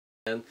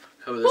and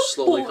how they're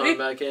slowly coming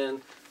back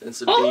in, and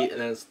it's a beat, and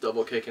then it's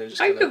double kick, and it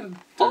just kind of...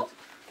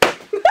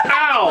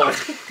 Ow!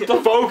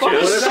 The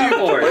focus!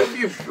 What if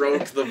you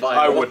broke the vinyl?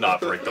 I would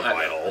not break the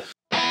vinyl.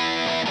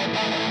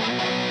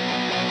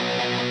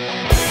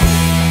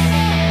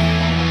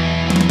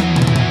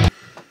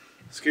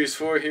 Goose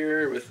 4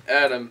 here with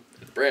Adam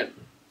and Brandon.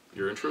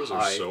 Your intros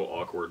are so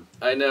awkward.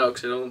 I know,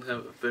 because I don't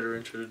have a better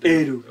intro to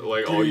do.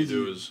 Like, all you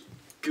do is...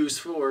 Goose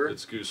 4.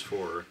 It's Goose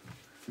 4.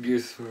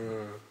 Goose 4.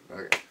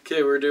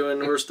 Okay, we're doing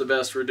Worst the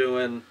Best. We're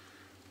doing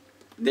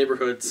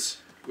Neighborhoods,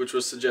 which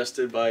was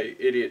suggested by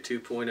Idiot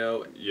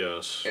 2.0.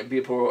 Yes. And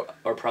people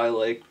are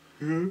probably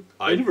like,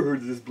 I never heard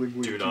of this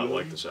Blink-182. Do not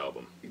like this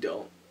album. You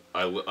don't.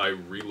 I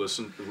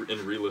re-listened,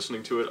 in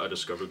re-listening to it, I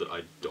discovered that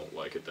I don't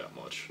like it that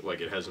much. Like,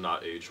 it has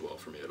not aged well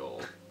for me at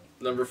all.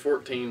 Number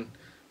 14,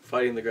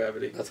 Fighting the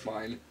Gravity. That's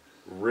mine.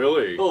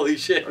 Really? Holy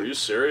shit. Are you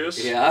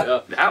serious?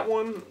 Yeah. That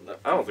one?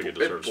 I don't think it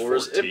deserves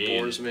 14. It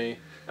bores me.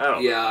 I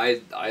don't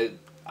know.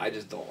 I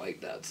just don't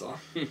like that song.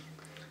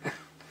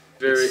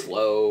 Very it's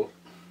slow.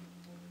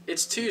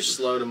 It's too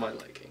slow to my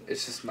liking.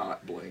 It's just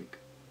not Blink.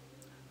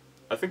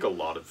 I think a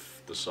lot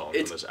of the songs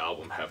on this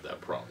album have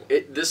that problem.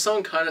 This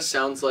song kind of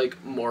sounds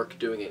like Mark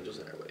doing Angels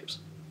and Airwaves.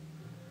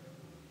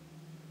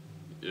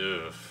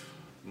 Yeah.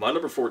 My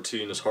number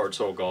 14 is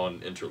Hearts All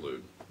Gone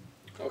Interlude.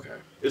 Okay.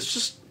 It's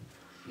just...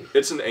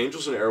 It's an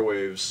Angels and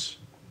Airwaves,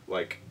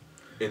 like,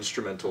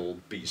 instrumental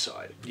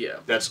B-side. Yeah.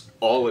 That's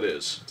all it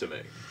is to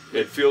me.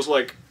 It feels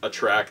like a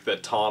track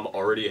that Tom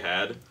already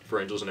had for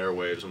Angels and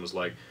Airwaves and was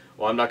like,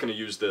 well, I'm not going to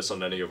use this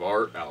on any of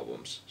our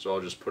albums, so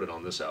I'll just put it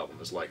on this album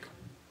as, like,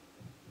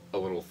 a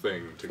little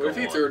thing to go on. What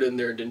if he threw it in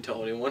there and didn't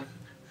tell anyone?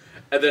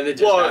 And then it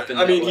just happened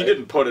I mean, that way? he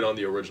didn't put it on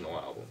the original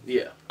album.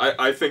 Yeah.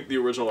 I think the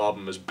original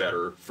album is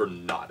better for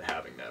not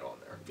having that on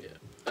there.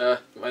 Yeah.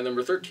 My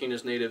number 13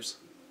 is Natives.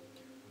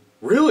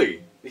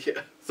 Really?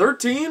 Yeah.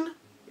 13?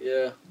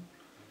 Yeah.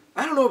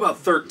 I don't know about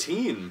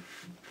 13.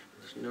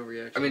 There's no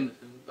reaction. I mean,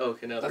 oh,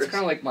 okay, now that's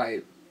kind of like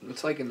my...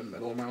 It's like in the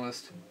middle of my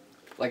list.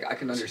 Like, I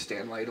can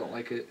understand why you don't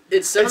like it.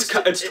 It sounds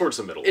it's towards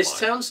the middle line. It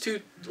sounds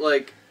too,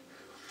 like...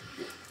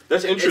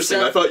 That's interesting.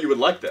 I thought you would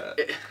like that.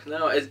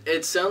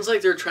 It sounds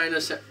like they're trying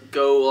to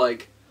go,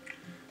 like...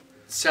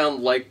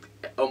 Sound like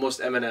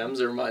almost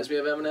M&M's. It reminds me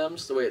of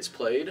M&M's, the way it's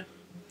played.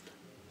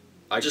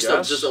 I guess.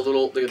 Just a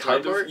little, the guitar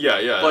part. Yeah,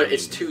 yeah. But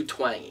it's too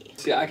twangy.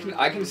 See, I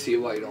can see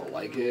why you don't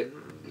like it.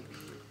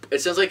 It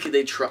sounds like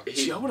they try...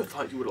 See, I would have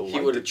thought you would have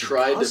liked would have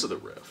tried because of the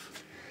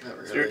riff. Not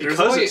really.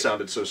 Because it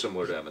sounded so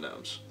similar to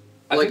Eminem's.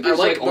 I think there's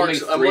like only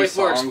three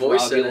songs where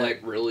voice I'll be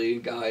like, really,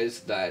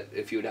 guys, that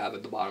if you would have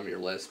at the bottom of your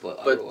list,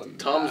 but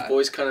Tom's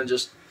voice kind of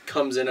just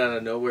comes in out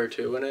of nowhere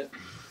too in it,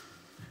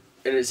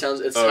 and it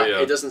sounds it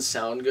doesn't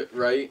sound good,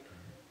 right?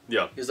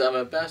 Yeah. Because I'm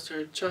a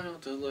bastard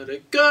child to let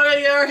it go to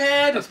your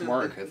head. That's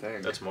Mark, I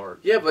think. That's Mark.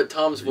 Yeah, but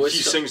Tom's voice.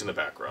 He sings in the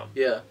background.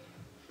 Yeah.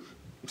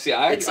 See,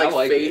 I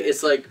like it.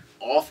 It's like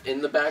off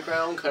in the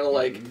background, kind of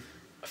like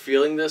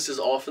feeling this is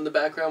off in the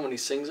background when he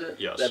sings it.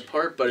 Yes. That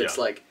part, but it's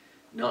like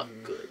not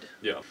good.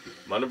 Yeah.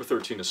 My number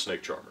 13 is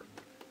Snake Charmer.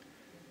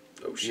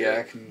 Oh shit.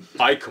 Yeah,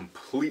 I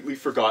completely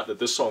forgot that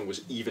this song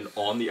was even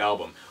on the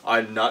album.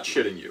 I'm not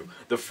shitting you.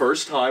 The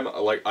first time,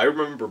 like, I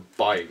remember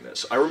buying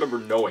this. I remember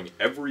knowing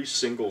every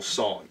single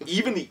song,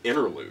 even the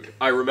interlude.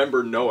 I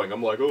remember knowing.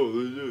 I'm like,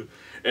 oh,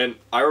 and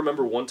I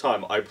remember one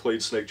time I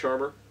played Snake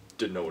Charmer,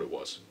 didn't know what it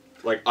was.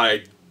 Like,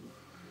 I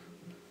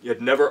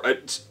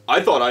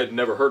thought I had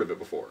never heard of it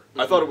before.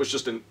 I thought it was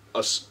just an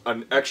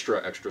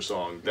extra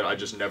song that I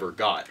just never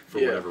got for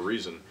whatever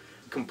reason.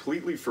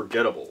 Completely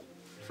forgettable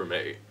for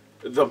me.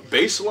 The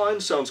bass line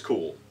sounds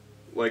cool.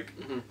 Like,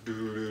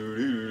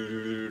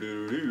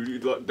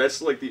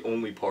 that's like the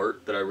only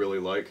part that I really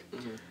like.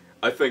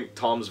 I think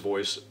Tom's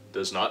voice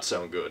does not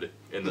sound good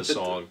in the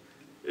song.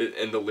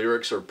 And the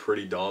lyrics are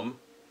pretty dumb.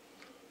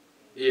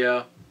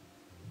 Yeah.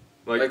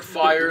 Like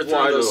fire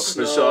through the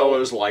snow. So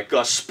was like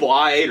a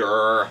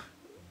spider.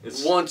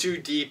 It's one too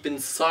deep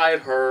inside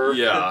her.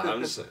 Yeah,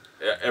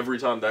 every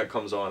time that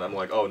comes on, I'm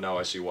like, oh, now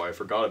I see why I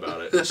forgot about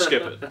it.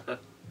 Skip it.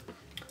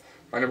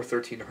 My number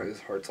 13 is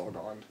Hearts All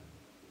Gone.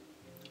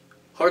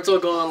 Hearts All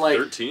Gone, like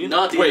 13?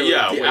 Not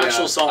the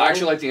actual song. I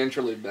actually like the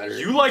interlude better.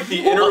 You like the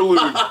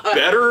interlude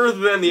better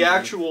than the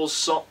actual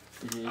song?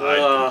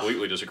 I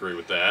completely disagree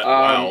with that.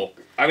 Wow.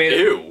 I mean,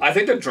 ew. I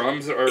think the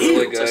drums are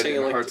really good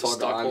in like Hearts All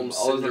Gone.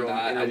 Other than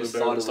that, I just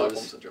thought it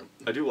was...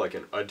 I do like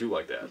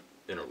that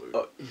interlude.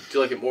 Oh, do you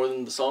like it more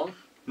than the song?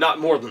 Not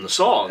more than the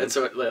song. It's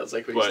like what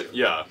but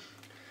yeah.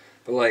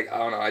 But like, I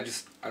don't know. I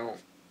just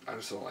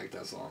don't like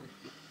that song.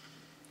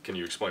 Can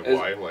you explain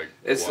why?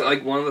 It's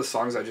like one of the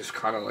songs I just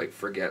kind of like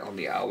forget on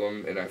the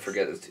album, and I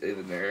forget it's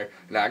even there,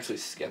 and I actually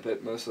skip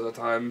it most of the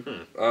time.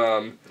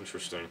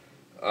 Interesting.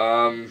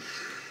 I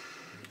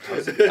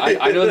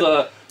know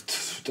the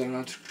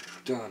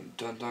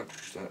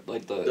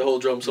like the whole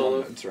drum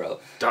solo.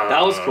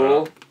 That was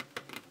cool.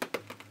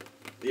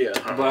 Yeah.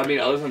 But I mean,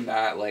 other than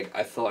that, like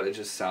I thought it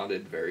just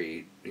sounded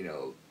very,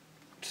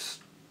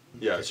 just...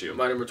 Yeah, it's you.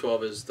 My number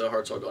 12 is the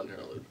Hearts All Gone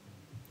interlude.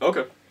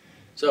 Okay.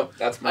 So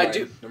that's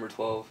mine. Number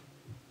 12.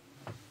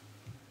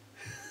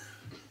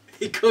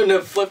 He couldn't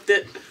have flipped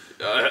it.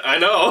 I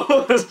know.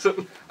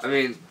 I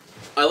mean,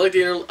 I like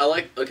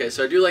the okay,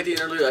 so I do like the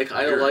interlude. Like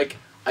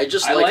I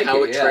just like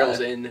how it trails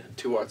in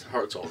to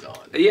Heart's All Gone.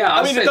 yeah,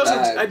 I mean,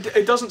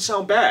 it doesn't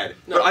sound bad,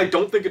 No. but I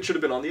don't think it should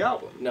have been on the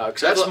album. No,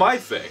 because That's my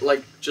thing. Like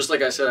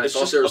I said, It's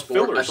just there a was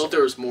more. filler I thought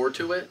there was more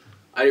to it.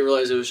 I didn't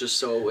realize it was just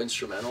so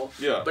instrumental.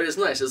 Yeah. But it's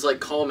nice. It's like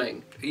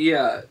calming.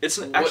 yeah. It's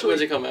Actually, when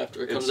does it come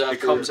after? It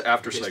comes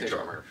after Snake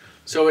Charmer.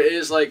 So it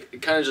is like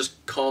it kind of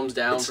just calms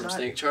down It's from not-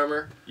 Snake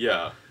Charmer,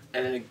 Yeah.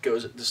 and then it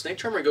goes. Does Snake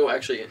Charmer go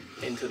actually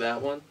into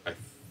that one? I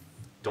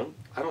don't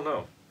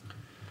know.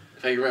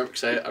 If I remember,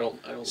 because I don't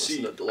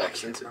See, listen to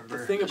deluxe. The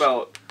thing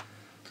about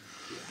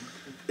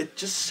it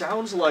just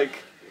sounds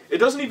like it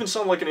doesn't even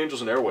sound like an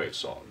Angels and Airwaves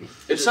song.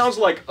 It sounds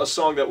like a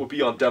song that would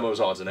be on Demos,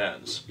 Odds and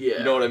Ends. Yeah.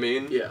 You know what I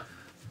mean? Yeah.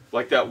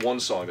 Like that one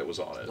song that was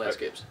on it.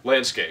 Landscapes.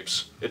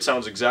 Landscapes. It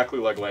sounds exactly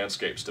like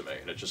Landscapes to me,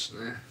 and it just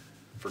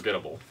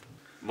forgettable.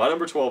 My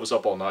number 12 is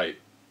Up All Night.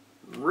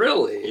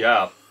 Really?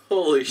 Yeah.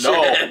 Holy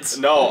shit!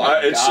 No,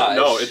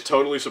 Gosh. it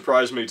totally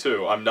surprised me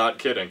too. I'm not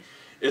kidding.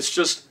 It's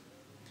just,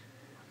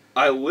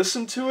 I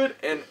listened to it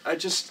and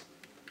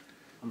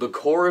the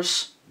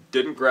chorus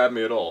didn't grab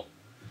me at all.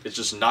 It's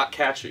just not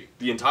catchy.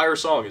 The entire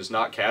song is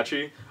not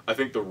catchy. I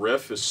think the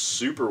riff is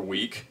super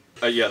weak.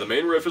 Yeah, the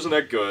main riff isn't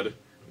that good.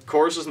 The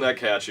chorus isn't that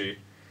catchy.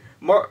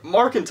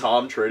 Mark and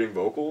Tom trading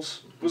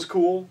vocals was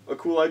cool, a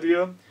cool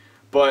idea.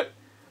 But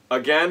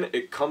again,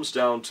 it comes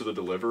down to the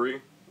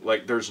delivery.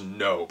 Like, there's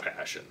no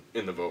passion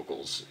in the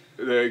vocals.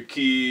 They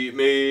keep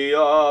me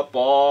up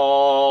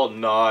all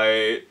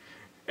night.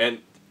 And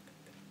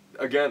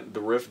again,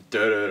 the riff,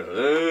 and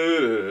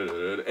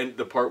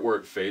the part where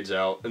it fades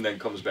out and then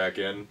comes back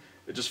in,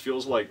 it just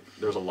feels like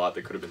there's a lot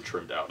that could have been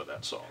trimmed out of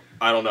that song.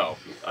 I don't know.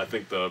 I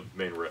think the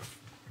main riff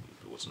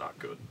was not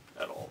good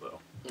at all, though.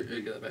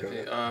 You get that back to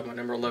me. My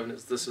number 11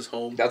 is This Is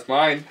Home. That's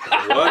mine.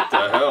 What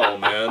the hell,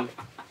 man?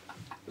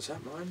 Is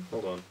that mine?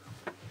 Hold on.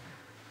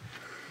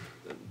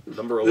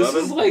 Number 11?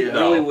 This is like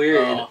No. really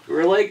weird. Oh.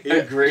 We're like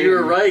agreeing. You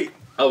were right.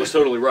 I was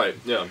totally right,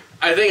 yeah.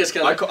 I think it's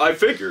gonna. I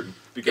figured,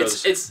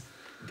 because It's.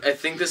 I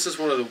think this is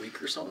one of the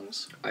weaker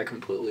songs. I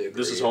completely agree.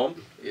 This Is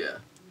Home? Yeah.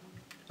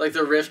 Like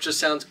the riff just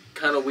sounds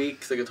kind of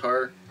weak. The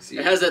guitar. See,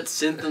 It has that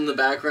synth in the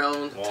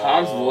background.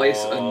 Tom's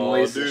voice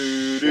annoys the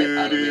shit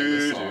out of me in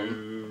this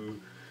song.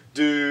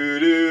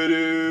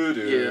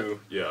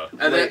 Yeah.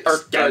 And then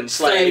Can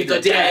slave the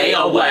day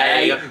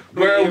away.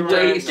 We're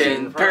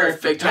wasting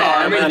perfect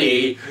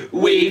harmony.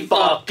 We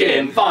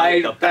fucking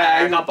fight the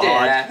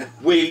vagabond.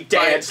 We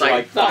dance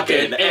like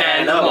fucking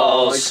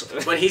animals.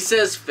 When he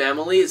says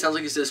family, it sounds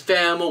like he says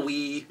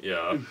family.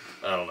 Yeah.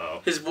 I don't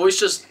know. His voice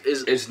just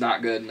is. It's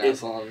not good in that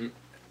song.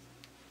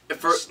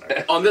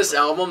 On this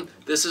album,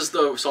 this is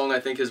the song I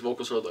think his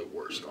vocals are the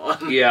worst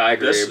on. Yeah, I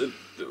agree.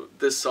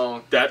 This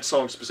song. That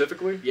song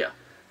specifically? Yeah.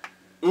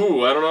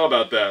 Ooh, I don't know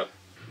about that.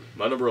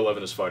 My number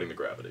 11 is Fighting the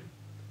Gravity.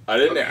 I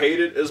didn't hate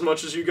it as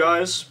much as you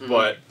guys,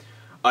 but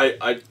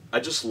I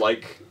just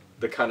like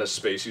the kind of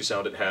spacey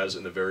sound it has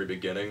in the very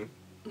beginning,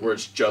 where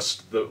it's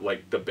just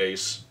the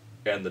bass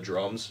and the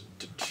drums.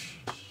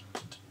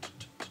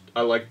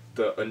 I like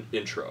the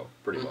intro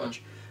pretty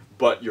much,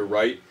 but you're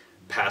right.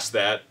 Past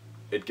that,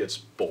 it gets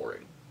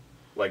boring.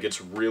 Like,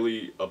 it's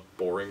really a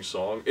boring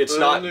song. It's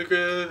not.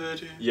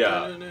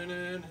 Yeah.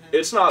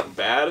 It's not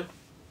bad,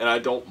 and I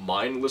don't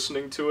mind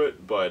listening to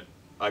it, but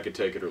I could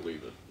take it or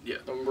leave it. Yeah.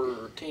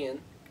 Number 10.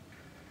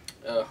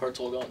 Heart's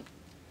All Gone.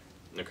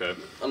 Okay.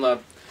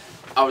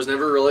 I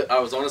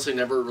was honestly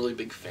never a really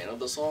big fan of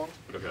the song.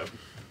 Okay.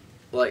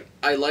 Like,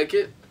 I like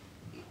it.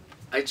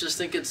 I just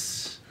think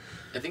it's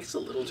a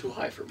little too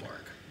high for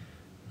Mark.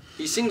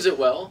 He sings it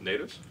well.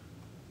 Natives?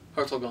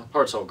 Heart's All Gone.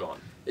 Heart's All Gone.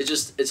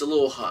 It's a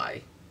little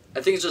high. I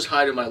think it's just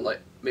high to my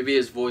maybe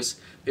his voice,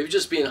 maybe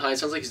just being high. It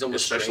sounds like he's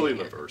almost Especially in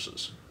the straining it.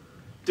 verses.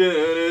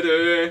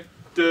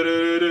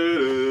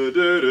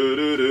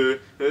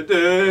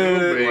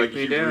 Like,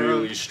 he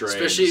really strains.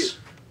 Especially,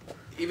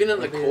 even in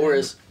the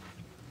chorus,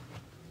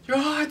 your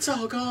heart's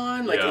all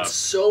gone. Like, Yeah. it's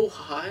so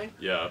high.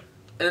 Yeah.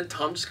 And then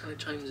Tom just kind of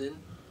chimes in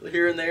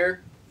here and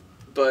there.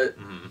 But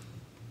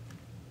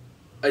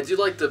I do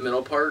like the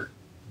middle part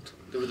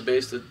with the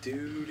bass, the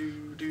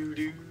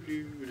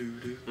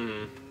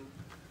do-do-do-do-do-do-do.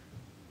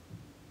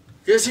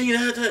 Yeah, sing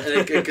that.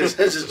 And it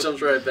just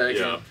jumps right back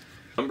Yeah. in.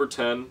 Number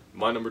 10,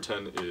 my number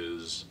 10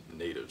 is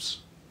Natives.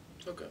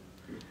 Okay.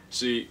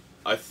 See,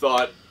 I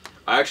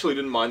actually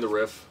didn't mind the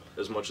riff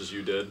as much as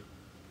you did,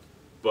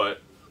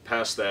 but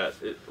past that,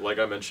 like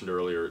I mentioned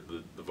earlier,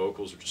 the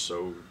vocals are just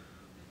so,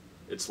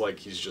 it's like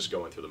he's just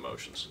going through the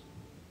motions.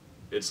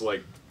 It's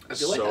like, I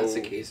feel like that's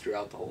the case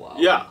throughout the whole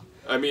album. Yeah,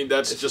 I mean,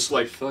 that's It's just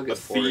like, like I feel like a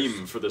it's forced.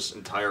 theme for this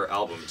entire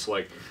album. It's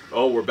like,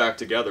 oh, we're back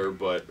together,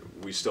 but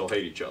we still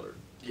hate each other,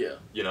 Yeah.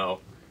 you know?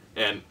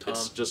 And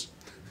it's Tom. just,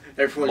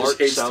 Everyone Mark just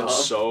hates sounds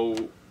Tom.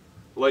 so,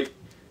 like,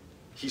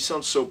 he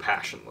sounds so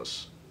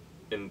passionless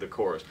in the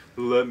chorus.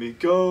 Let me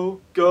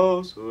go,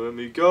 so let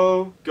me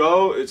go.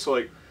 It's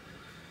like,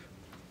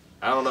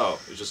 I don't know.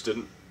 It just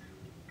didn't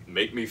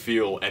make me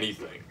feel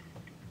anything.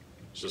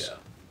 It's just,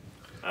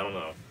 I don't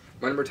know.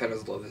 My number 10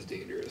 is Love is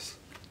Dangerous.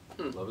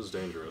 Love is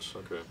Dangerous.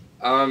 Okay.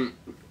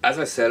 As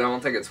I said, I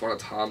don't think it's one of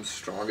Tom's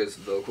strongest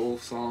vocal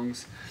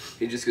songs.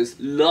 He just goes,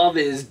 "Love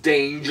is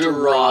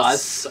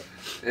dangerous."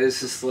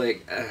 It's just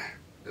like,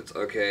 it's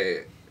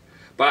okay.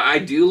 But I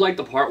do like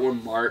the part where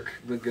Mark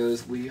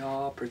goes, "We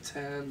all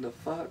pretend to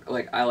fuck."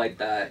 Like, I like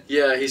that.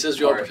 Yeah, he says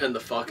we all pretend to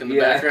fuck in the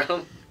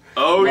background.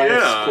 Oh,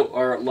 yeah.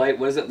 Or, like,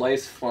 what is it?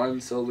 Life's fun,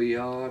 so we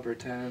all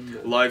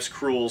pretend. Life's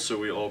cruel, so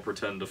we all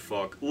pretend to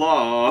fuck.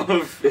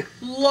 Love.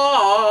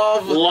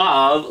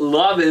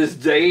 Love is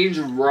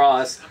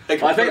dangerous.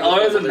 I think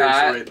other than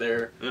that, right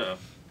there. Yeah.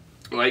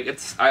 Like,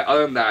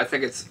 other than that, I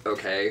think it's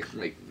okay.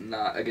 Like,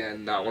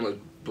 not one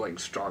of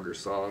Blink's stronger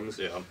songs.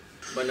 Yeah.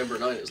 My number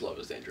 9 is Love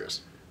is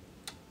Dangerous.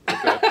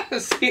 Okay.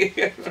 See?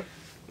 Yeah.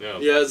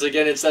 Yeah, it's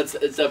again, it's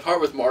that part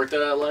with Mark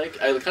that I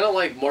like. I kind of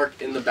like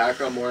Mark in the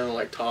background more than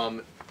like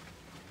Tom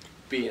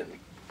being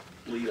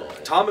lead on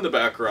it. Tom in the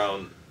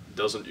background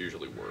doesn't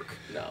usually work.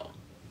 No.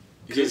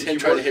 Because him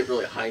trying to hit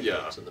really high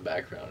notes in the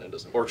background, it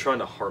doesn't Or work. trying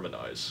to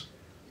harmonize.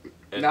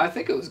 No, I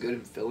think it was good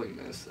in filling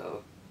this,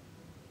 though.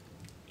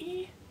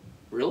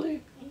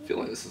 Really?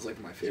 Feeling this is like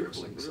my favorite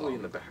Blink song. Really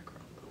in the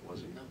background, though, was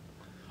he? No.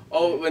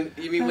 Oh,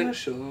 you mean when...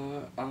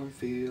 Sure, I'm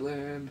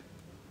feeling...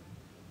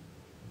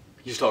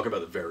 He's talking about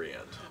the very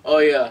end. Oh,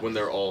 yeah. When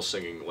they're all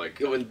singing, like...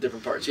 When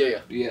different parts, yeah.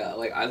 Yeah,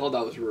 like, I thought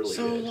that was really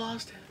so good.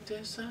 lost in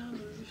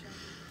disillusion.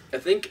 I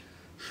think...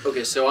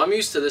 Okay, so I'm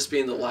used to this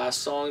being the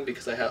last song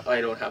because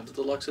I don't have the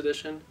deluxe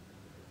edition.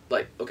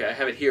 Like, okay, I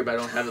have it here, but I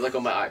don't have it, like,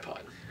 on my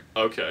iPod.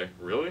 Okay,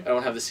 really? I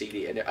don't have the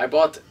CD. And I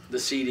bought the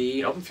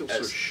CD... The album feels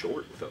so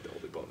short without all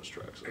the bonus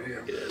tracks.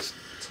 Yeah. It is.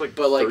 It's like,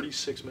 but like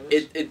 36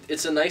 minutes?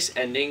 It's a nice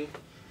ending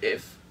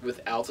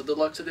without the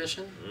deluxe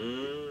edition.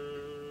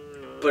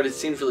 But it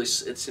seems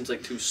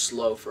like too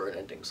slow for an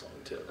ending song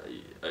too.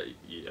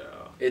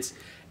 Yeah. It's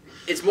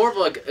more of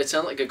like, it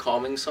sounds like a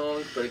calming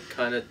song, but it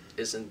kind of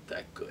isn't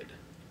that good.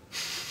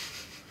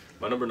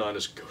 My number 9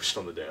 is Ghost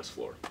on the Dance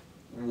Floor.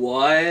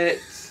 What?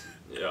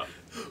 Yeah.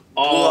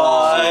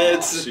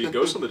 What? See,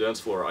 Ghost on the Dance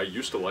Floor, I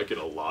used to like it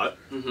a lot.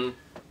 Mm-hmm.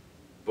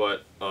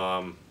 But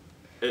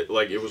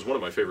it was one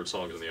of my favorite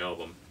songs in the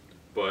album.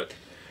 But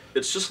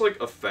it's just like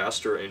a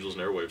faster Angels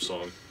and Airwaves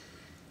song.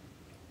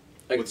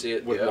 I can see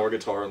it. With yeah. more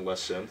guitar and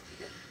less synth.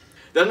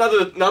 Not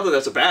that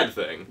that's a bad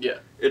thing. Yeah.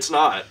 It's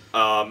not.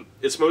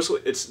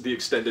 It's the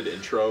extended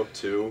intro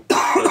too,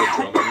 the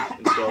drumming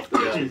and stuff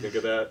that makes me think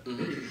of that.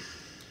 Mm-hmm.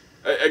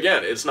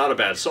 Again, it's not a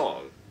bad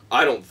song.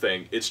 I don't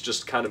think. It's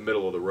just kind of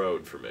middle of the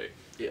road for me.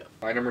 Yeah.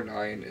 My number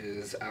 9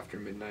 is After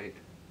Midnight.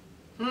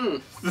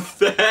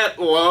 That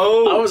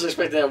low? I was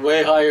expecting that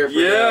way higher. For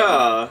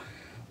Yeah.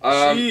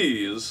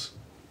 Jeez.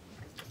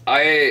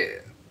 I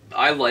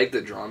like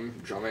the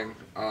drumming.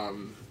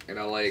 And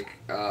I like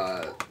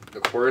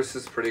the chorus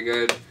is pretty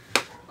good.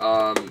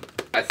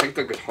 I think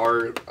the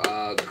guitar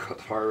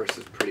riff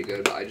is pretty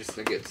good. I just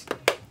think it's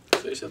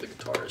So you said the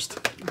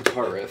guitarist.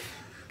 guitar riff.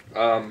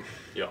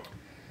 Yeah.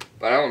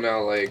 But I don't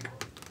know, like,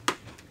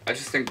 I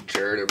just think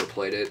Jared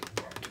overplayed it,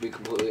 to be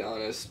completely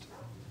honest.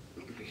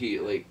 He,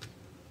 like...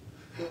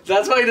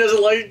 That's why he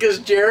doesn't like it, because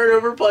Jared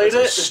overplayed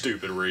That's it? a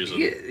stupid reason.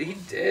 He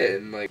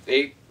did, and, like...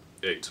 8.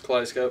 8.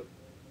 Kaleidoscope.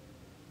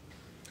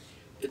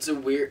 It's a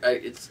weird...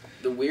 it's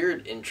the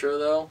weird intro,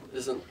 though,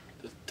 isn't...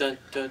 Dun,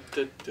 dun,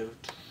 dun, dun.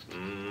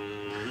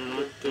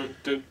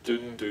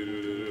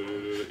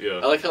 Yeah.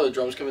 I like how the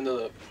drums come into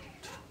the...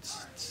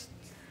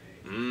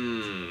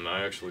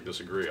 I actually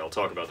disagree. I'll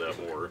talk about that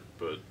more,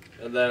 but...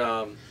 And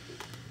then,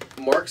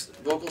 Mark's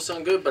vocals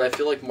sound good, but I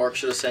feel like Mark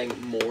should have sang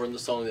more in the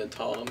song than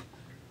Tom.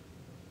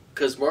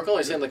 Because Mark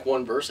only sang like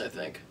one verse, I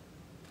think.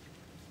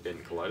 In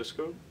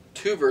Kaleidoscope?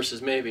 2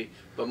 verses, maybe.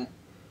 But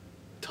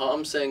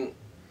Tom sang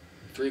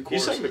 3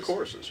 choruses. He sang the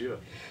choruses, yeah.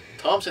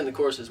 Tom sang the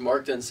choruses.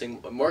 Mark didn't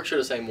sing... Mark should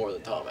have sang more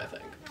than Tom, I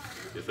think.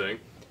 You think?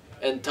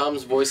 And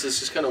Tom's voice is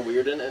just kind of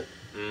weird in it.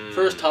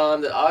 First time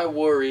that I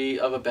worry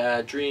of a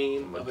bad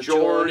dream, of a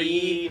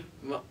journey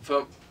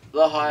from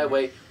the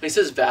highway. When he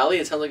says valley,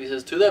 it sounds like he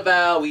says to the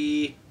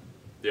valley.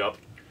 Yep.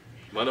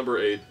 My number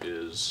 8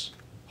 is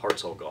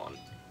Heart's All Gone.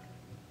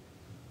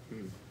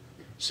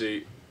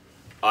 See,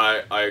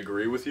 I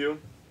agree with you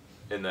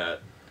in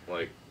that,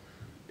 like,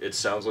 it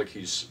sounds like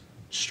he's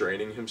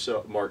straining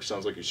himself. Mark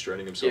sounds like he's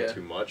straining himself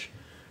too much.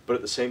 But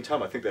at the same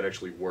time, I think that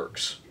actually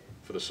works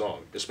for the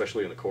song,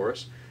 especially in the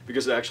chorus.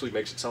 Because it actually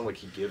makes it sound like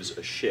he gives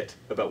a shit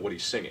about what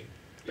he's singing.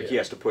 Like he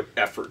has to put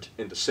effort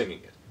into singing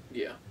it.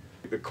 Yeah.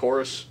 The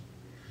chorus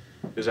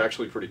is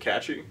actually pretty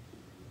catchy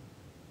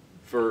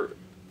for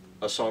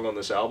a song on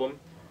this album.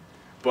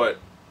 But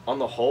on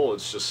the whole,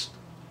 it's just...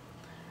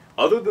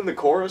 Other than the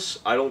chorus,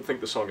 I don't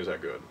think the song is that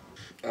good.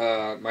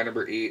 My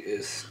number 8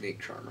 is Snake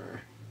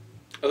Charmer.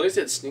 I thought you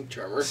said Sneak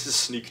Charmer. This is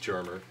Sneak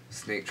Charmer.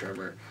 Snake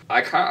Charmer.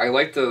 I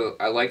like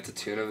the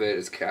tune of it.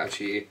 It's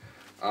catchy.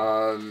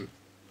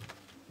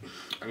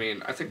 I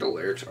mean, I think the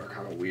lyrics are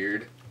kind of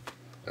weird,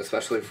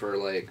 especially for,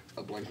 like,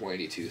 a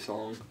Blink-182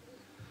 song.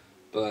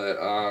 But,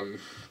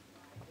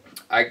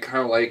 I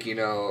kind of like, you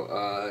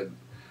know,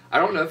 I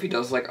don't know if he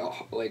does, like,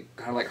 kind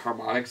of like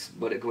harmonics,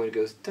 but it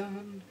goes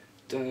dun,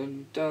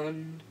 dun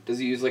dun. Does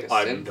he use like a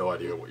I synth? have no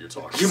idea what you're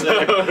talking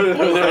about.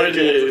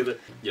 No,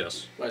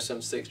 Yes. My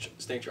son's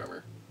snake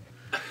charmer.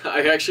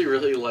 I actually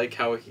really like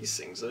how he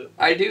sings it.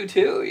 I do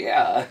too.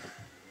 Yeah.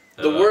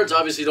 The words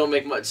obviously don't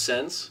make much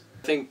sense.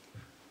 I think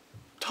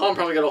Tom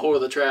probably got a hold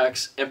of the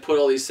tracks and put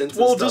all these synths.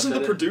 Well, and stuff doesn't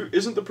in it.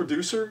 isn't the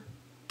producer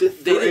They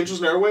for did-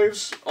 Angels and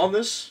Airwaves on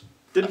this?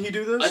 Didn't he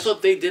do this? I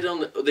thought they did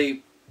on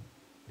the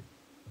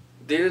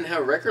they didn't have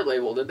a record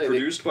label, did they?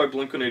 Produced by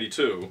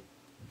Blink-182.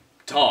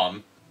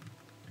 Tom.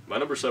 My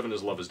number 7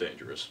 is Love is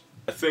Dangerous.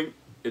 I think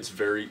it's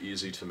very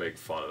easy to make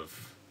fun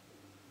of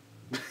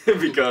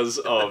because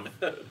of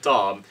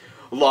Tom.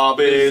 Love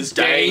is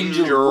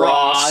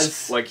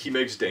dangerous. Like, he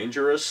makes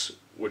dangerous,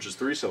 which is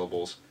 3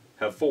 syllables,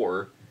 have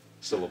 4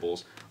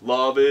 syllables.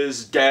 Love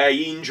is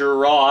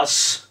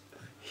dangerous.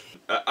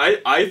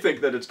 I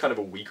think that it's kind of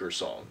a weaker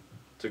song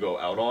to go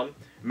out on,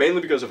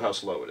 mainly because of how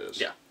slow it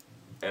is. Yeah.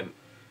 And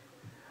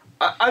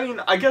I mean,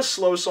 I guess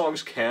slow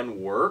songs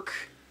can work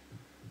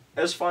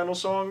as final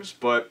songs,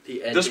 but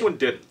this one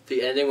didn't.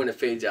 The ending when it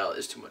fades out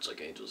is too much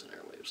like Angels and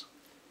Airwaves.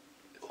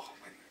 Oh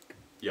my.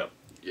 Yep.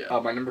 Yeah.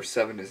 My number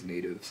 7 is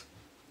Natives.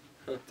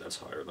 That's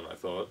higher than I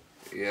thought.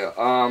 Yeah.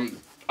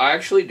 I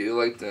actually do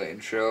like the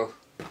intro.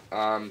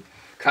 Kind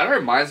of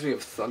reminds me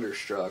of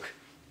Thunderstruck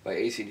by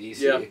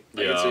AC/DC. Yeah. I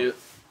can see it.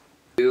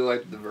 I do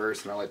like the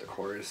verse and I like the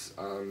chorus.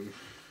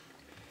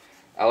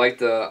 I like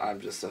the I'm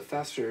just a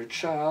faster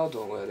child,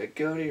 don't let it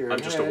go to your I'm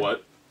head. just a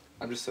what?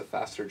 I'm just a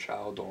faster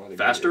child, don't let it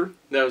Faster? go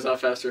No, it's not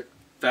faster.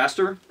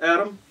 Faster,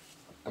 Adam?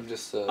 I'm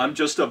just a... I'm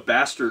just a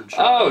bastard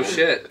child. Oh,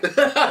 shit.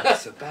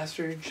 Just a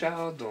bastard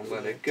child, don't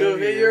let it go Go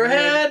to get your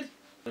head.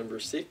 Number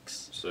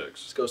 6. 6.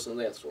 Let's go to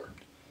the dance floor.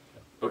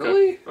 Okay.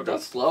 Really? Okay.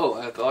 That's slow.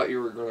 I thought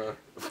you were gonna...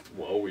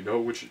 Well, we know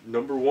which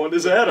number 1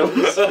 is Adam's.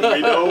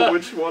 We know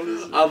which one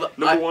is number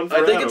 1 for I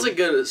think Adam. it's a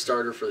good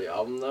starter for the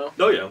album, though.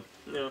 Oh, yeah.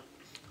 Yeah.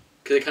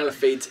 Because it kind of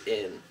fades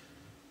in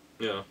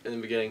Yeah. the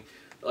beginning.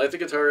 I like the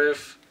guitar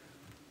riff.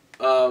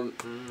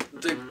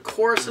 The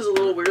chorus is a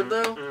little weird,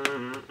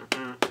 though.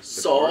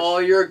 Saw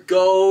your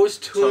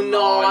ghost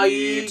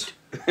tonight.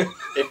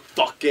 It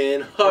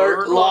fucking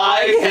hurt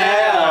like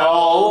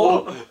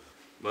hell.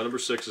 My number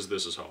 6 is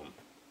This Is Home.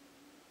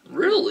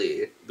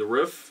 Really? The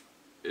riff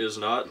is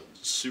not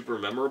super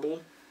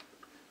memorable,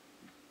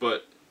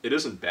 but it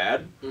isn't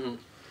bad. Mhm.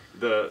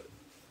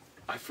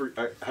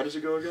 How does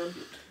it go again?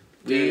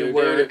 We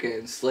work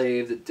and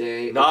slave the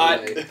day Not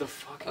away. the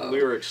fucking Oh.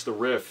 lyrics, the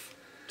riff.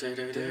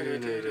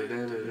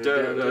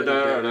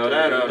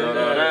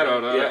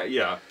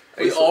 Yeah.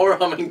 We all were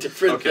humming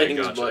different Okay, things,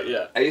 gotcha. but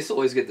yeah. I used to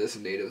always get this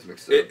and Natives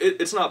mixed up.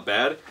 It's not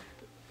bad.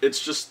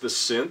 It's just the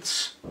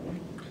synths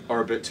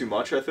are a bit too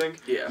much, I think.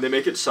 Yeah. And they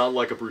make it sound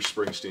like a Bruce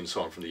Springsteen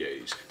song from the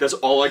 80s. That's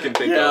all I can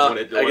think Yeah, of when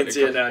it I can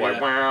see it now, like,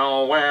 yeah.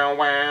 wow, wow,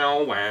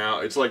 wow, wow.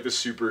 It's like the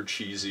super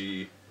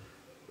cheesy,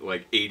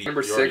 like 80s.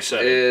 Number you already 6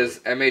 said it. is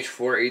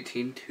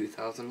MH418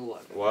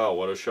 2011. Wow,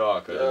 what a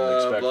shock. I didn't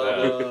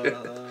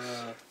expect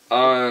that.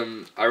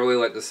 I really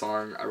like the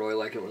song. I really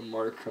like it when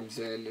Mark comes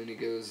in and he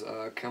goes,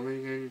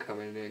 coming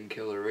in,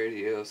 killer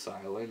radio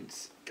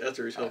silence. That's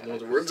the reason what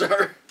the words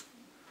are.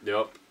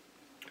 Yep.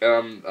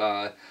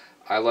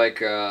 I like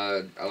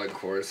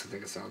chorus. I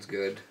think it sounds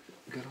good.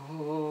 Gotta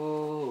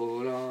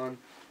hold on,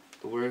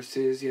 the worst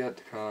is yet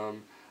to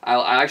come.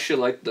 I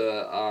actually like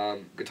the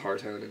guitar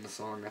tone in the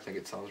song. I think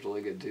it sounds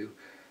really good too.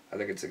 I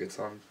think it's a good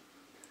song.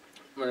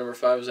 My number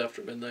 5 is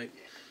After Midnight.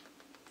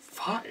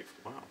 5?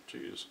 Wow,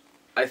 jeez.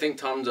 I think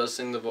Tom does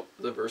sing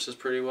the verses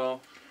pretty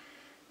well,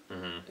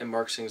 Mm-hmm. and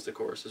Mark sings the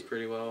choruses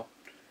pretty well.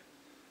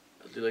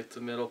 I do like the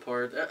middle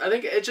part. I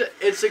think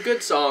it's a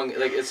good song.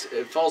 Like it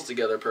falls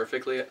together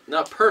perfectly.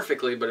 Not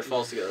perfectly, but it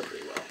falls together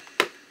pretty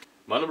well.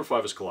 My number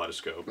 5 is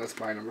Kaleidoscope. That's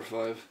my number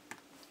 5.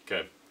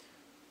 Okay.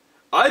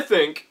 I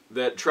think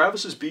that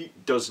Travis's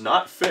beat does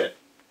not fit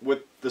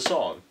with the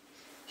song.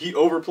 He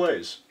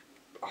overplays.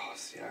 Oh,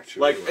 see,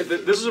 actually, Like,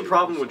 really this is a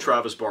problem with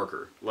Travis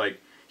Barker. Like,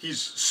 he's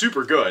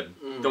super good,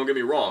 don't get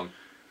me wrong,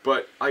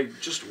 but I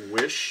just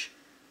wish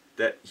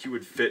that he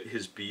would fit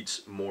his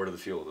beats more to the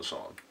feel of the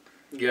song.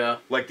 Yeah.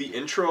 Like, the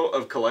intro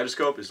of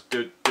Kaleidoscope is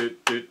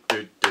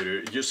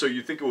just so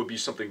you think it would be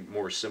something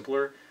more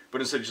simpler,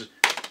 but instead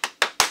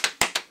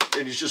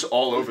he's just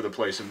all over the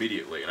place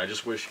immediately, and I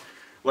just wish,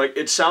 like,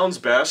 it sounds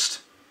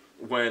best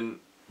when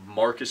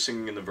Mark is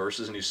singing in the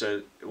verses and he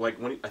said, like,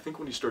 I think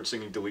when he starts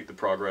singing Delete the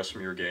Progress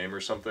from Your Game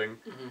or something,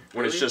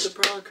 when it's just,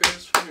 the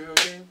progress from your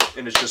game.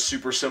 and it's just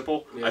super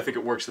simple, Yeah. I think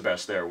it works the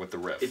best there with the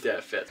riff. It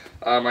did fit.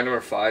 My number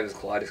 5 is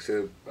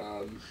Kaleidoscope.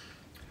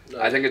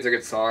 I think it's a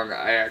good song.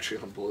 I actually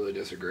completely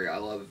disagree. I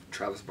love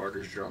Travis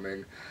Barker's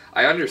drumming.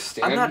 I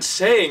understand. I'm not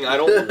saying I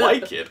don't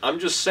like it. I'm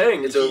just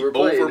saying It's he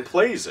overplayed.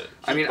 overplays it.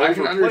 I He mean, I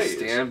can overplays.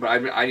 understand, but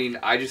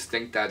I just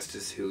think that's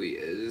just who he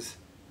is.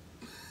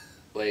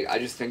 Like, I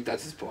just think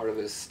that's just part of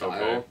his style.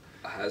 Okay.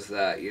 Has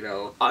that, you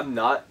know. I'm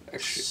not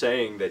Actually-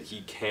 saying that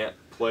he can't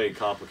play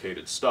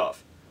complicated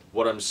stuff.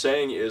 What I'm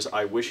saying is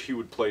I wish he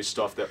would play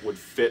stuff that would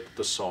fit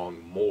the song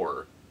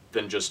more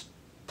than just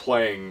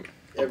playing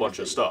a bunch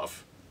of Everything.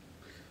 stuff.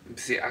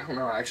 See, I don't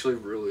know. I actually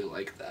really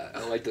like that.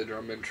 I like the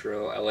drum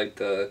intro. I like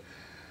the,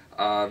 you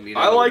know,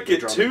 I like the it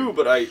drum. too,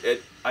 but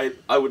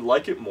I would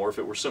like it more if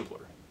it were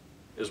simpler,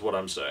 is what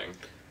I'm saying.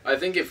 I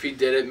think if he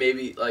did it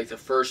maybe like the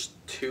first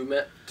two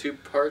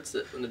parts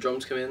that when the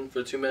drums come in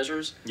for 2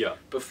 measures. Yeah.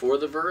 Before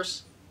the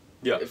verse.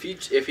 Yeah. If he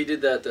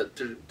did that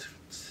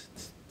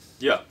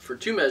Yeah. for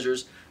 2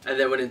 measures and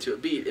then went into a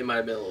beat, it might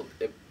have been a little.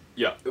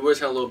 Yeah. It would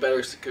sound a little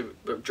better,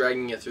 but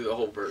dragging it through the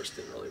whole verse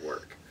didn't really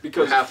work.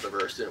 Because or half the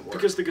verse didn't work.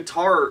 Because the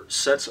guitar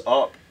sets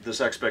up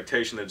this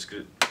expectation that it's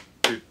good.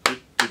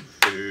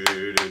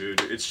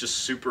 It's just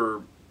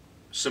super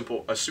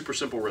simple, a super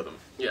simple rhythm.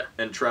 Yeah.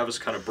 And Travis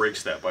kind of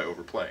breaks that by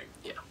overplaying.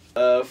 Yeah.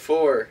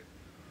 4.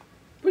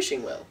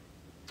 Wishing Well.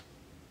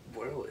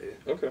 Really?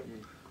 Okay.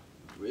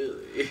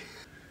 Really?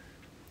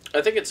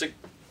 I think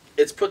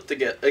it's put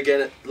together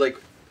again. Like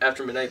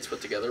After Midnight's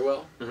put together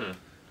well.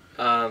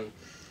 Mm-hmm.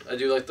 I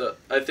do like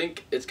I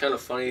think it's kind of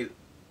funny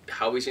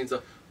how he sings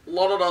the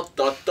la da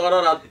da da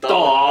da da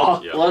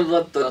da Yeah.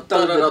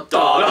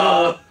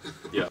 da.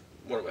 Yeah.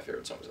 One of my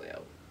favorite songs on the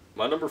album.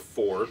 My number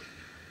 4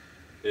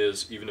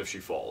 is Even If She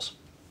Falls.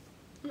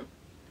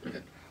 Okay.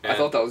 I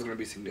thought that was going to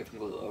be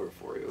significantly lower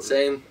for you.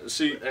 Same.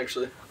 See,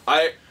 Actually.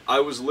 I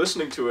was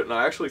listening to it, and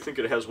I actually think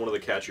it has one of the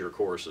catchier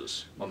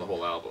choruses on the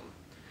whole album.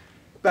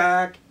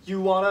 Back,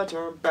 you wanna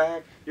turn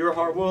back, your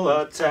heart will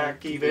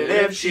attack, even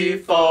if she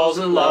falls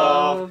in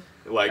love.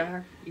 Like,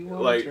 Back, you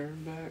wanna like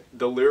turn back.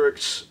 the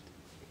lyrics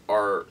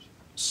are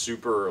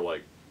super,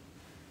 like,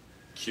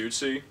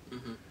 cutesy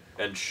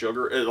and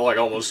sugar, like,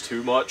 almost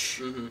too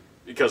much,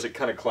 because it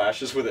kind of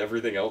clashes with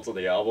everything else on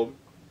the album.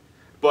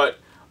 But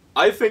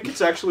I think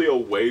it's actually a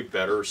way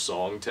better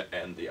song to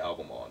end the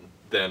album on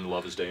than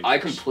Love Is Dangerous. I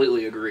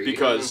completely agree.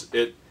 Because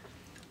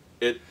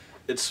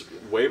it's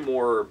way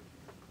more.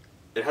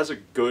 It has a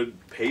good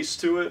pace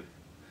to it.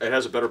 It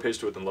has a better pace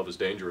to it than Love Is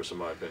Dangerous, in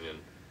my opinion.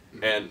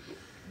 And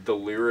the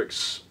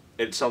lyrics,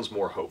 it sounds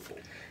more hopeful.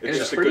 It's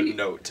just a good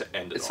note to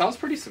end it on. It sounds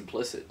pretty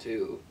simplistic,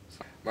 too.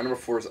 My number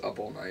 4 is Up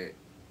All Night.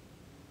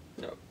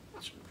 No.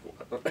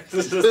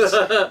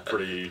 It's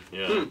pretty,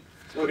 yeah.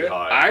 Pretty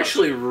high. I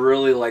actually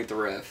really like the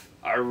riff.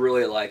 I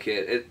really like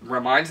it. It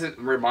reminds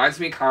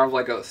me kind of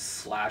like a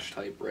Slash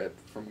type riff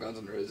from Guns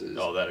N' Roses.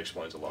 Oh, that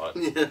explains a lot.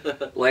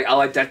 Like I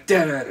like that.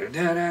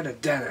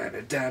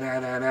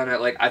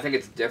 Like I think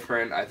it's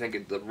different. I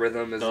think the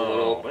rhythm is a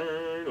little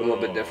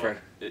bit different.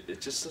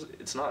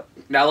 It's not.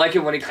 Now I like it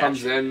when he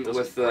comes Catchy. in Doesn't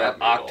with the grab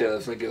me at all.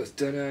 octaves and it goes.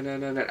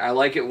 I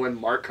like it when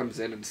Mark comes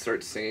in and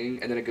starts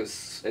singing, and then it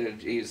goes and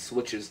he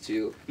switches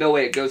to. No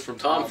wait, it goes from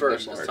Tom Tom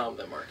first. then It's Mark. Tom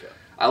then Mark. Yeah.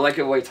 I like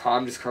it when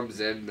Tom just comes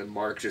in and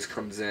Mark just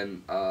comes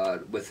in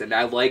with it. And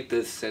I like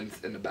the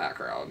synth in the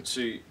background.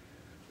 See.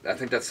 I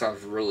think that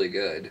sounds really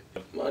good.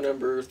 My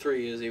number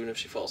 3 is Even If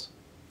She Falls.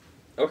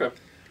 Okay.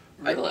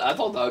 Really? I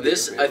thought that would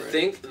This be your I favorite.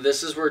 think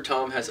this is where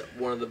Tom has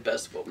one of the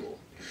best vocal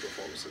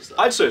performances. Though.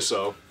 I'd say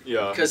so.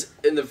 Yeah. Because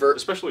in the verse,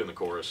 Especially in the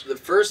chorus. the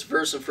first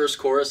verse and first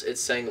chorus, it's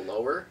sang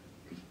lower,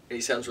 and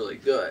he sounds really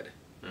good.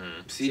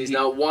 See, He's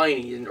not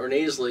whiny or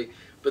nasally,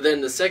 but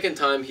then the second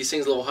time he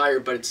sings a little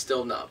higher, but it's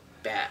still not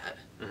bad.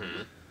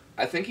 Mm-hmm.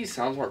 I think he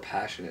sounds more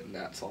passionate in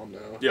that song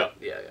though. Yeah.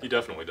 Yeah. He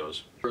definitely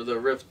does. For the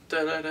riff,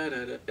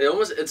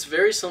 it's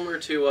very similar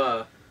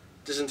to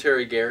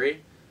Dysentery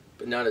Gary,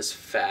 but not as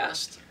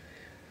fast.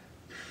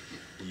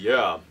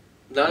 Yeah.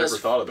 Not Never as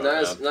thought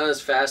about that. not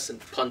as fast and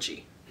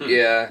punchy.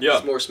 Yeah. Yeah.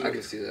 It's more I smooth.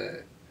 can see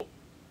that.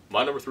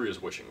 My number 3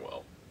 is Wishing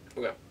Well.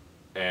 Okay.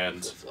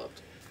 And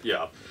Flip-flopped.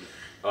 yeah,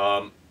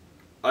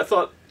 I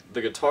thought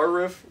the guitar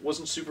riff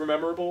wasn't super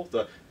memorable.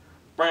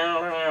 I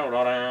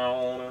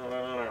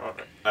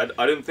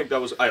didn't think that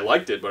was. I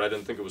liked it, but I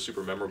didn't think it was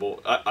super memorable.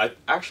 I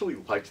actually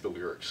liked the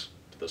lyrics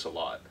to this a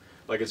lot.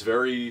 Like it's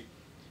very.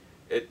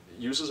 It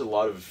uses a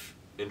lot of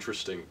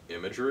interesting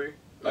imagery.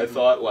 I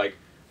thought like.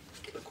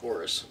 The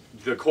chorus.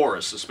 The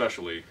chorus,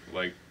 especially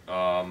like.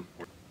 Go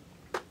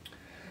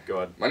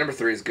ahead. My number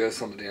 3 is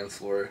Ghost on the Dance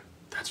Floor.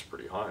 That's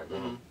pretty high.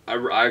 Wow.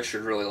 I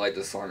actually really like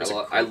this song. That's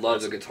I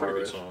love the that's a guitar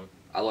pretty riff. good song.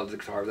 I love the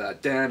guitar of that.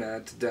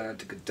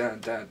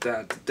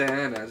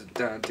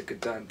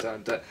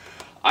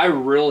 I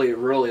really,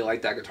 really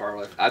like that guitar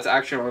riff. That's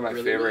actually one of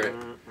my favorite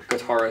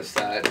guitarists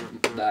that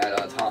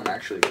Tom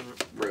actually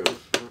wrote.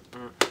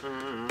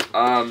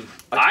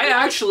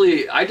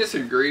 I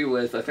disagree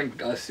with, I think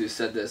Gus who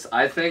said this.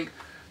 I think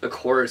the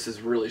chorus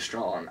is really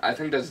strong. I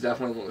think that's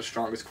definitely one of the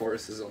strongest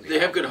choruses on the They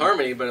have album. good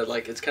harmony, but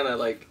it's kind of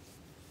like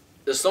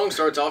the song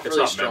starts off It's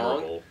really not strong,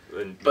 memorable.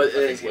 And but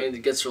I think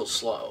it gets real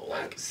slow.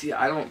 Like See,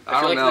 I don't I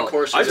feel like know. the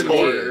chorus I is told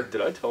harder. you.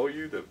 Did I tell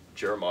you that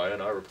Jeremiah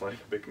and I were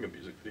making a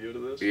music video to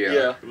this?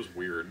 Yeah. It was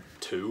weird.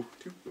 Two.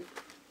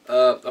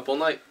 Up All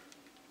Night.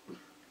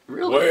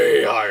 Really?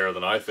 Way higher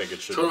than I think it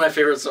should. It's one of my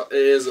favorites. It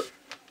is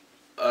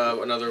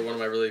another one of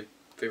my really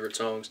favorite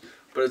songs,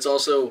 but it's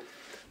also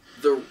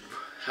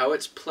how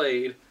it's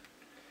played,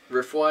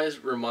 riff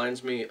wise,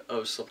 reminds me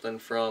of something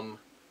from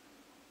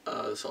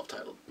the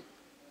self-titled.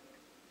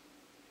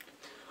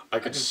 I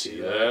could see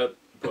that,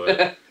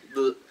 but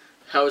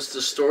How it's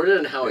distorted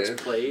and how Yeah.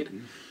 it's played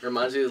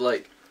reminds me of,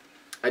 like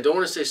I don't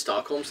want to say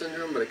Stockholm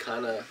Syndrome, but it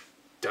kind of...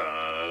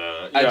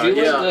 I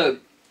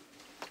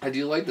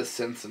do like the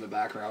synths in the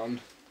background.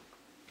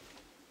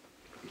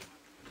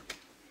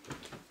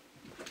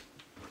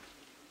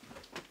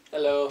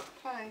 Hello.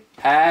 Hi.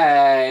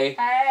 Hey.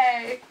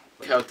 Hey.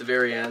 How at the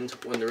very end,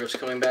 when the riff's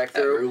coming back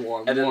through,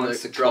 Everyone and then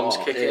wants the to drums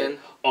call kick it in.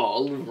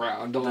 all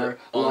around our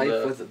on life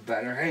the- with a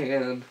better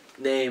hand.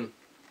 Name.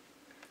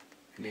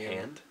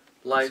 Hand?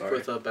 Life sorry.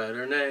 with a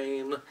better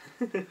name.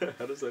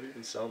 How does that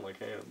even sound like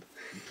hand?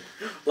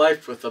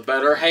 Life with a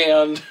better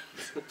hand.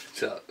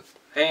 Shut up.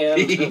 Hand.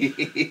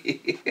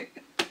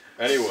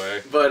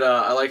 Anyway. But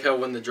I like how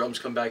when the drums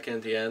come back in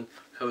at the end,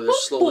 how they're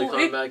slowly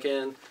coming back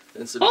in,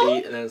 and it's a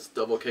beat, and then it's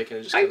double kicking,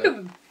 and just kind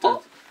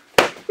of...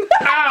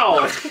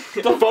 Ow!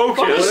 The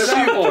focus!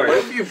 What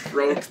if you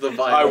broke the vinyl?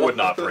 I would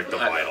not break the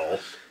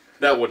vinyl.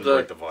 That wouldn't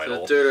break the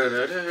vinyl.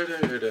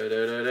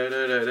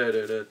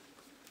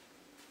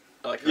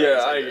 I like how Yeah,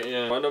 it's like that.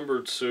 yeah. My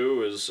number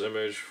 2 is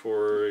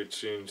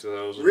MH418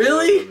 2000.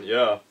 Really?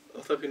 Yeah.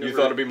 I thought You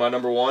thought it'd be my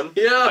number 1?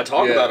 Yeah. I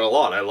talk Yeah. about it a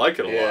lot. I like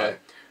it a Yeah. lot.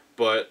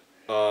 But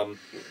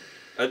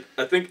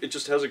I think it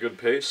just has a good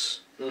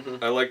pace.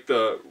 Mm-hmm. I like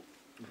the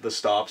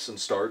stops and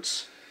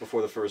starts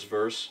before the first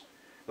verse.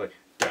 Like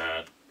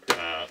da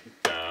da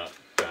da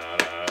da da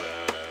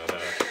da da.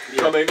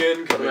 Coming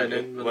in.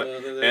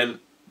 And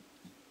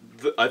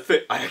I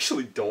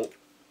actually don't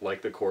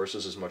like the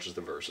choruses as much as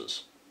the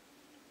verses.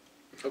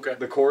 Okay.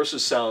 The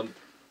choruses sound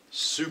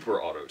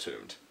super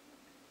auto-tuned.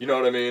 You know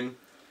what I mean?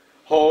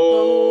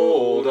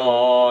 Hold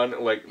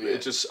on. Like, Yeah.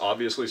 it just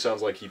obviously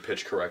sounds like he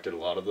pitch corrected a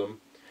lot of them.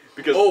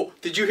 Because Oh,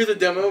 did you hear the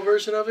demo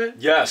version of it?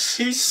 yes,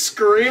 He's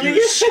screaming he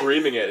was it.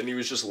 screaming it, and he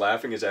was just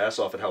laughing his ass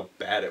off at how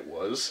bad it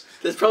was.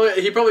 He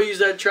probably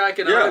used that track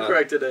and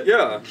auto-corrected it.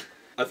 Yeah.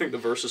 I think the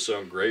verses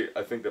sound great.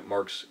 I think that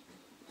Mark's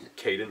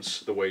cadence,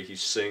 the way he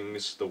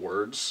sings the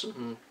words,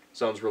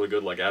 sounds really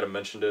good. Like Adam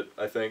mentioned it,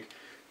 I think.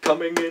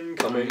 Coming in,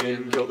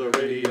 kill the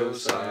radio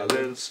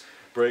silence,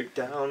 break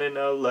down in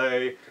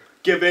LA,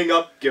 giving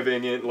up,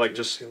 giving in, like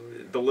just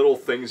the little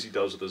things he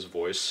does with his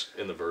voice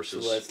in the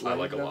verses, I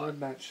like a lot.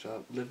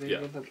 Yeah.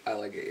 I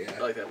like it, I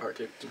yeah. like that part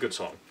too. It's a good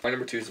song. My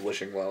number 2 is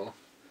Wishing Well.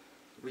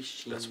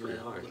 That's pretty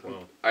high.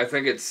 Wow. I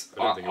think it's I didn't think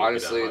it would be that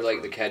honestly high like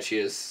for the him.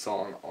 catchiest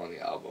song on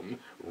the album.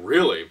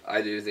 Really?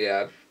 I do,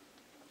 yeah.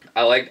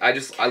 I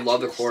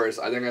love the chorus.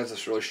 I think that's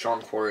a really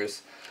strong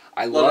chorus.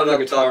 I love the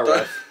guitar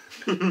riff.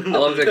 I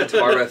love the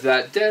guitar riff.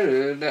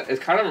 It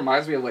kind of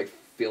reminds me of like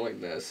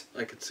Feeling This.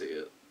 I could see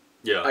it.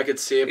 Yeah. I could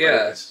see it, but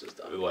Yeah. it's just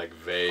done. Like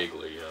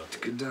vaguely, yeah.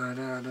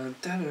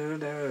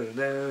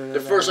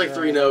 The first, like,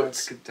 3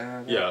 notes.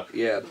 Yeah.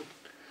 Yeah.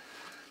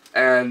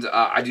 And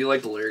I do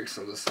like the lyrics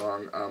of the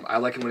song. I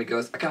like it when he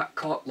goes, I got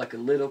caught like a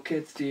little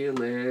kid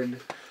stealing.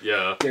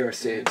 Yeah. Dare I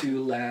say it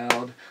too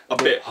loud. A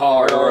bit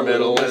hard or a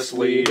little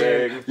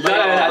misleading. You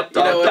know what?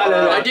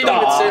 I didn't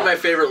even say my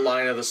favorite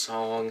line of the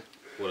song.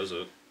 What is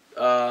it?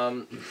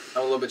 I'm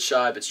a little bit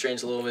shy, but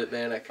strange, a little bit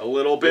manic. A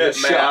little bit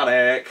shy.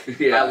 manic.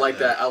 Yeah. I like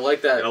that. I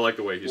like that. I like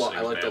the way he sings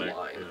I like manic. the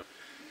line.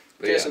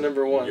 Yeah. Jason,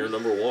 number 1. You're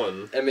number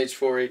 1.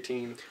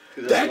 MH418.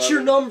 That's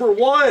your number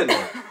 1!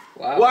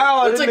 Wow. Wow,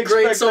 I That's didn't a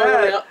great expect song.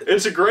 that.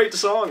 It's a great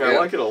song. I Yeah.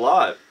 like it a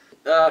lot.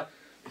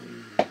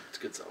 It's a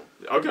good song.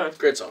 Okay.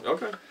 Great song.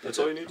 Okay. That's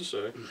all you need to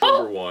say.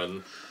 Number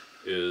 1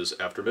 is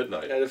After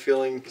Midnight. I had a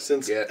feeling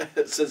since Yeah.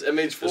 since Is that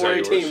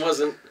MH418 yours?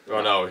 wasn't.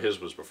 Oh no, his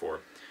was before.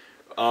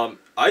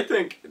 I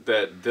think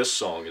that this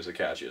song is the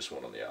catchiest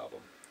one on the album.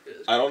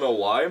 I don't know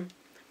why,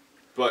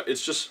 but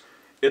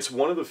it's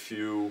one of the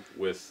few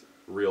with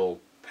real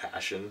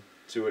passion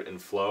to it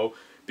and flow,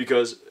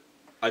 because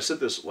I said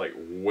this like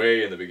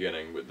way in the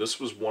beginning, but this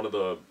was one of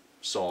the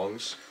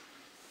songs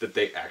that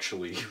they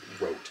actually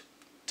wrote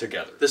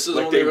together. This is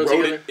the like one they they wrote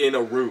wrote together? it in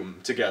a room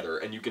together,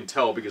 and you can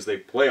tell because they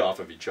play off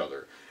of each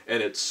other,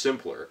 and it's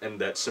simpler, and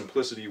that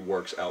simplicity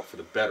works out for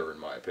the better in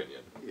my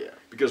opinion. Yeah.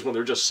 Because when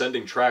they're just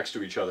sending tracks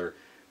to each other,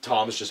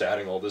 Tom's just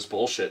adding all this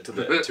bullshit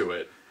to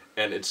it,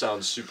 and it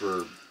sounds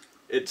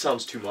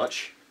too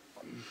much.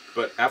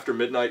 But After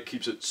Midnight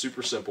keeps it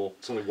super simple.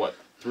 It's only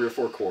 3 or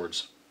 4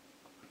 chords.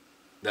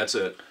 That's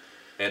it,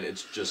 and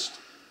it's just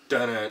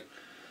dun it,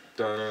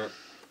 dun it.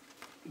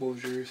 What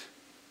was yours?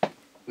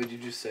 Would you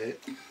just say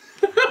it?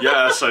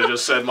 Yes, I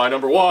just said my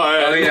number 1.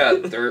 Oh yeah,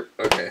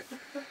 okay.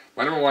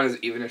 My number 1 is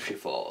Even If She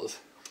Falls.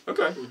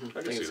 Okay, I I can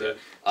can see see that. it.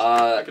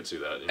 I can see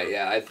that. You know.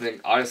 Yeah, I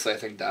think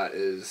that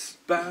is.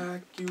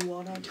 Back, you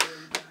wanna turn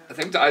back. I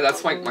think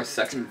that's like my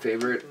second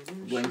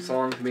favorite Blink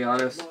song, to be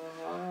honest.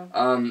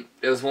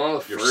 It was one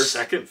of the Your first.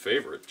 second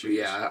favorite. Jeez.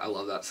 Yeah, I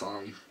love that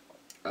song.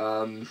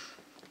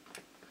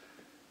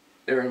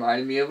 It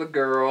reminded me of a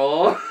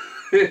girl.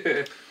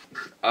 I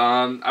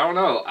don't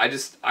know. I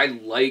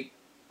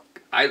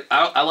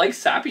like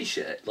sappy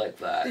shit like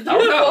that. I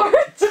don't know.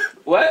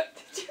 What?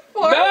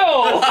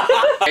 No!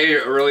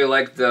 I really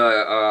like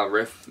the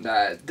riff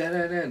that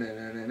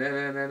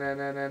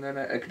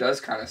it does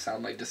kind of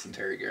sound like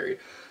Dysentery Gary,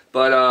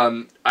 but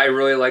I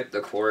really like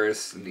the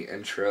chorus and the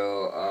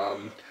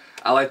intro.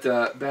 I like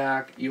the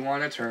back. You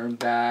wanna turn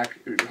back,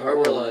 or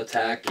will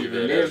attack,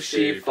 even if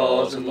she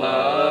falls in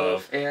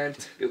love. And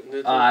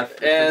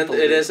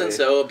it isn't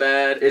so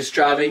bad. It's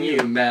driving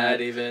you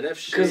mad, even if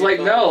she. Because like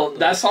no,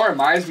 that song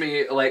reminds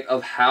me like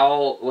of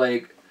how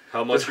like.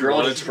 How much you girl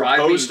wanted just to drive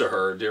propose me- to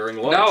her during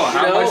lunch. No,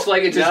 how much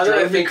like it just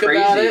drove me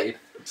crazy.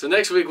 So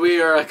next week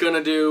we are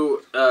gonna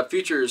do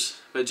Futures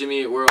by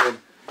Jimmy Eat World.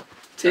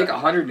 Take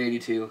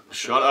 182.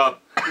 Shut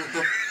up.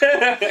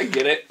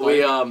 Get it?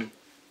 We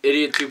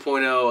Idiot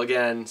 2.0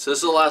 again. So this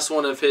is the last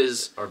one of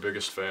his Our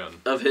biggest fan.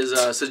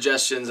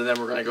 Suggestions, and then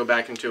we're gonna go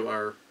back into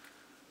our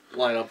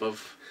lineup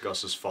of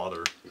Gus's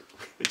father.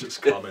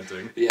 Just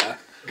commenting. Yeah.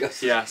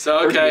 Gus. yeah. So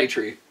Or okay.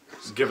 Dimitri.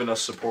 Giving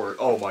us support.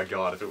 Oh my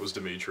god, if it was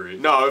Dimitri.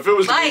 No, if it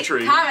was Like,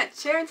 Dimitri. comment,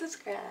 share, and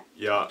subscribe.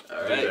 Yeah, do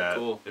Alright, that.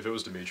 cool. If it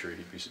was Dimitri,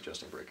 he'd be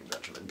suggesting Breaking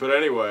Benjamin. But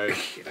anyway,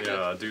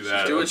 yeah, do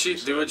that. Do what she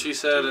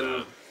said, Do and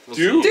that. we'll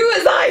Do- see. Do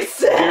as I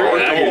said! Or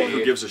Hey. don't.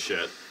 Who gives a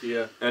shit?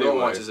 Yeah. No Anyway.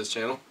 one watches this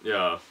channel.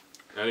 Yeah.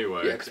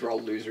 Anyway. Yeah, because we're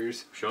all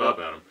losers. Shut up,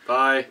 Adam.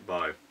 Bye.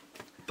 Bye.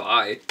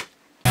 Bye.